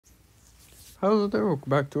Hello there, welcome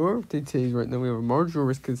back to our update. Today, right now we have a marginal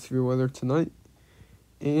risk of severe weather tonight.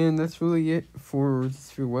 And that's really it for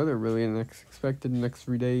severe weather, really, and expected in the next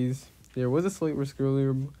 3 days. There was a slight risk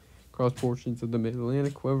earlier across portions of the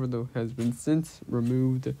mid-Atlantic, however, though, has been since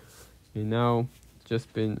removed. And now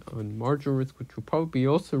just been on marginal risk, which will probably be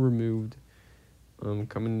also removed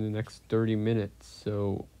coming in the next 30 minutes.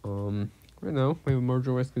 So, right now we have a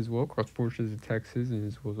marginal risk as well across portions of Texas and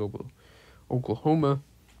as well as Oklahoma.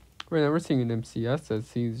 Right now we're seeing an MCS that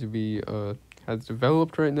seems to be has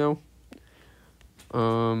developed right now.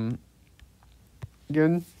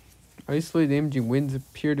 Again, isolated damaging winds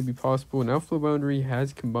appear to be possible. An outflow boundary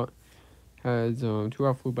has two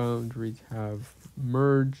outflow boundaries have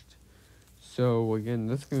merged. So again,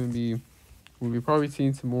 that's going to be, we'll be probably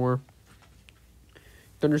seeing some more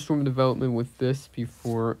thunderstorm development with this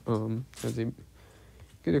before as they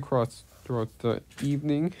get across throughout the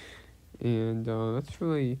evening. And that's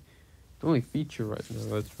really the only feature right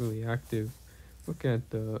now that's really active. Look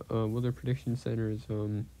at the Weather Prediction Center's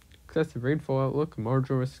excessive rainfall outlook,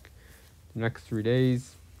 marginal risk the next 3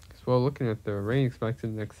 days. As well, looking at the rain expected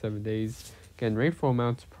in the next 7 days. Again, rainfall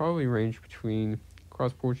amounts probably range between,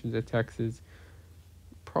 across portions of Texas,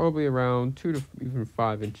 probably around 2 to even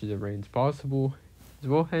 5 inches of rain is possible. As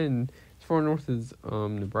well, heading as far north as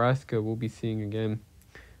Nebraska, we'll be seeing again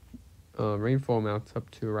rainfall amounts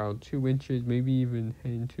up to around 2 inches, maybe even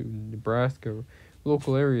heading to Nebraska,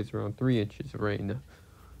 local areas around 3 inches of rain.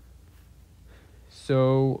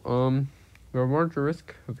 So, we have a marginal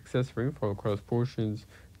risk of excessive rainfall across portions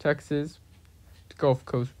of Texas, the Gulf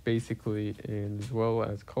Coast basically, and as well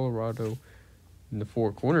as Colorado and the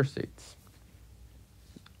Four Corner states.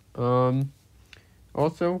 Also,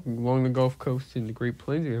 along the Gulf Coast and the Great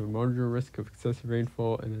Plains, we have a marginal risk of excessive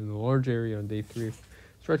rainfall, and in a large area on day 3,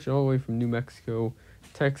 stretching all the way from New Mexico,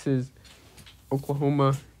 Texas,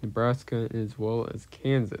 Oklahoma, Nebraska, as well as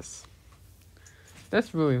Kansas.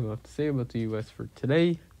 That's really a lot to say about the U.S. for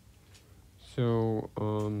today. So,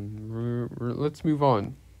 let's move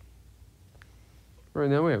on. Right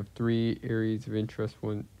now, we have 3 areas of interest.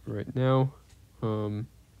 One right now, one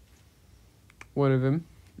of them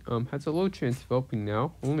has a low chance of developing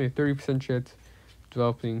now. Only a 30% chance of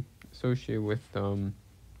developing, associated with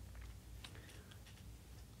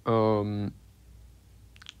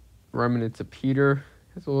remnants of Peter.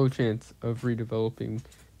 Has a low chance of redeveloping.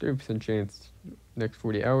 30% chance next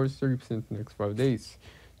 40 hours, 30% the next 5 days.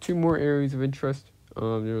 2 more areas of interest.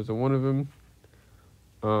 There was one of them.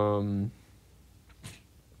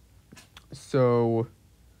 So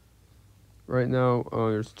right now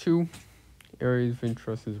there's 2 areas of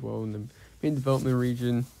interest as well in the main development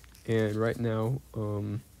region, and right now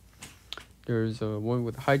there's one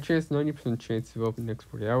with a high chance, 90% chance of developing the next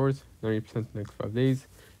 40 hours, 90% the next 5 days.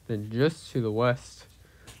 Then just to the west,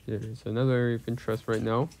 there's another area of interest right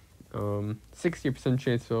now. 60%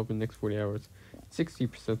 chance of developing the next 40 hours,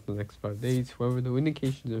 60% the next 5 days. However, the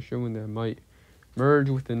indications are showing that it might merge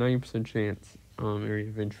with the 90% chance area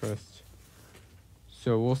of interest.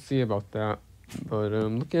 So we'll see about that. But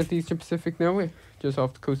looking at the Eastern Pacific now, just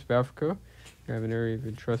off the coast of Africa, we have an area of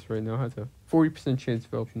interest right now. Has a 40% chance of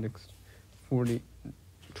developing the next 20%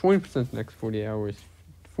 the next 40 hours,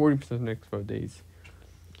 40% the next 5 days.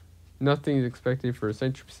 Nothing is expected for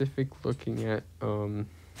Central Pacific. Looking at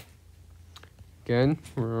again,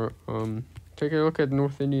 we're taking a look at the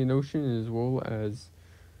North Indian Ocean as well as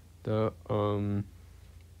the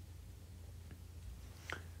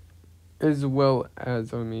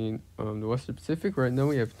the Western Pacific. Right now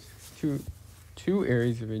we have two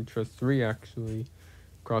areas of interest, 3 actually,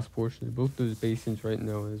 across portions of both those basins right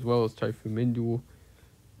now, as well as Typhoon Mindul.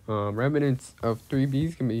 Remnants of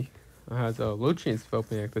 3Bs has a low chance of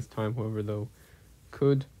developing at this time, however, though,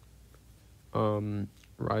 could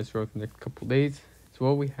rise throughout the next couple days. As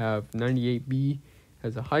well, we have 98B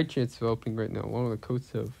has a high chance of developing right now along the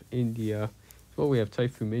coast of India. As well, we have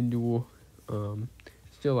Typhoon Mindul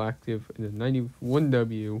still active, and the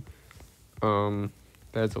 91W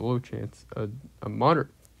that has a low chance, a moderate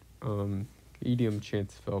medium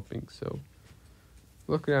chance of developing. So,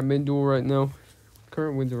 looking at Mindul right now,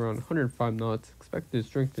 current winds around 105 knots, expected to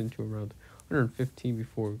strengthen to around 115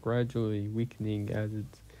 before gradually weakening as it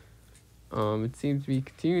seems to be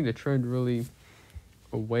continuing to trend really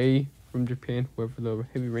away from Japan. However, the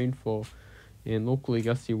heavy rainfall and locally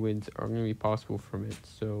gusty winds are going to be possible from it.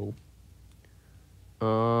 So,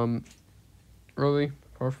 really,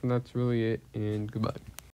 apart from that's really it, and goodbye.